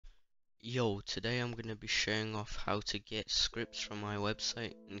Yo, today I'm going to be showing off how to get scripts from my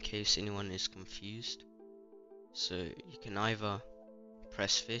website in case anyone is confused. So you can either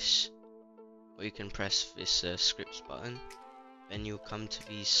press this or you can press this scripts button, then you'll come to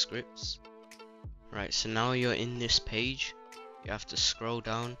these scripts. Right, so now you're in this page, you have to scroll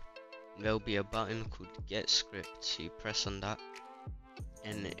down and there'll be a button called get script. So you press on that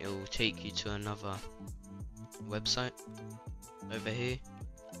and it will take you to another website. Over here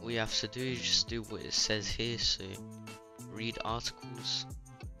all you have to do is just do what it says here, so read articles.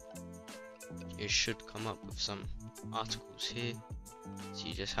 It should come up with some articles here, so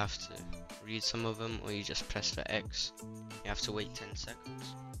you just have to read some of them, or you just press the X. You have to wait 10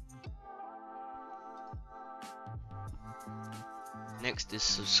 seconds. Next is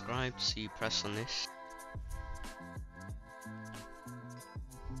subscribe, so you press on this.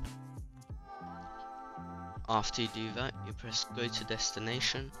 After you do that, you press go to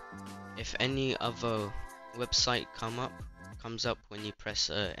destination. If any other website comes up when you press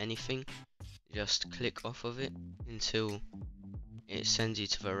anything, just click off of it until it sends you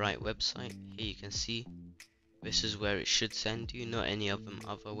to the right website. Here you can see this is where it should send you, not any of them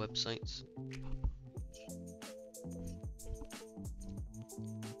other websites.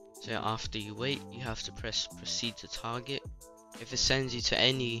 So after you wait, you have to press proceed to target. If it sends you to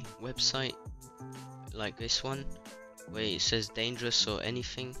any website like this one where it says dangerous or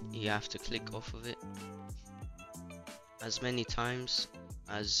anything, you have to click off of it as many times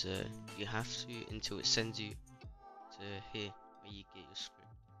as you have to until it sends you to here where you get your script.